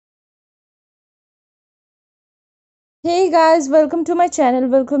Hey guys, welcome to my channel.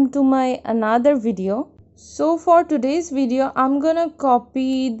 Welcome to my another video. So for today's video, I'm gonna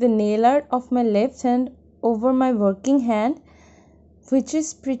copy the nail art of my left hand over my working hand, which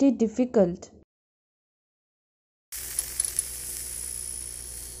is pretty difficult.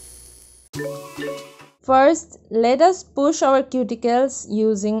 First, let us push our cuticles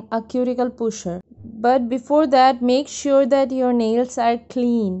using a cuticle pusher. But before that, make sure that your nails are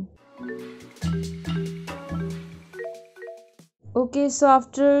clean. Okay, so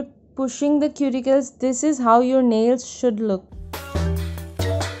after pushing the cuticles, this is how your nails should look.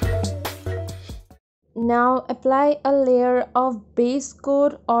 Now apply a layer of base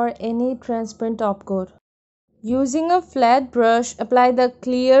coat or any transparent top coat. Using a flat brush, apply the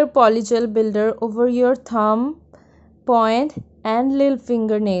clear polygel builder over your thumb, point and little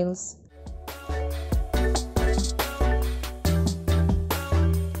fingernails.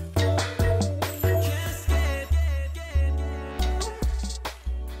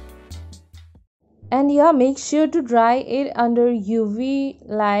 And yeah, make sure to dry it under UV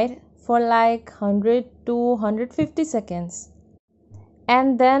light for like 100 to 150 seconds.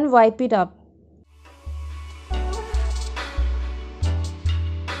 And then wipe it up.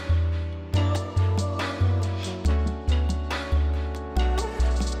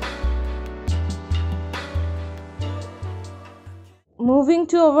 Moving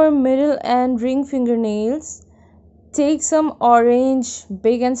to our middle and ring fingernails, take some orange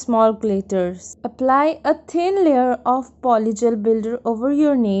big and small glitters. Apply a thin layer of polygel builder over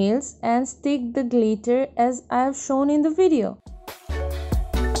your nails and stick the glitter as I have shown in the video.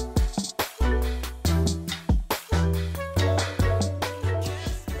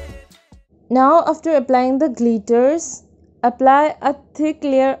 Now after applying the glitters, apply a thick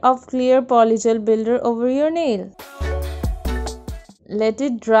layer of clear polygel builder over your nail. Let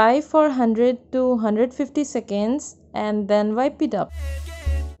it dry for 100 to 150 seconds and then wipe it up.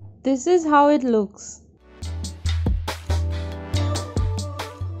 This is how it looks.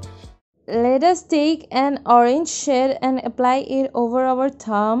 Let us take an orange shade and apply it over our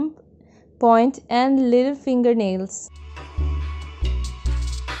thumb, point and little fingernails.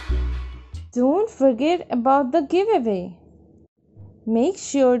 Don't forget about the giveaway. Make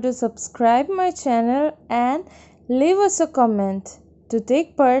sure to subscribe my channel and leave us a comment to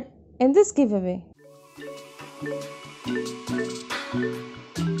take part in this giveaway.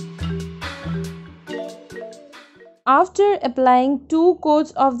 After applying 2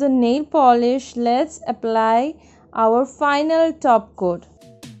 coats of the nail polish, let's apply our final top coat.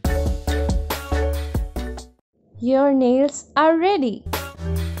 Your nails are ready.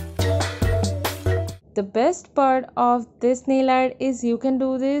 The best part of this nail art is you can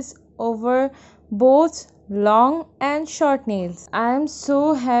do this over both long and short nails. I am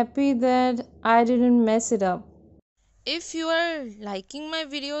so happy that I didn't mess it up. If you are liking my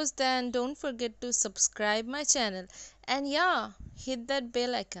videos, then don't forget to subscribe my channel and yeah, hit that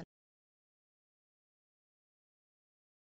bell icon.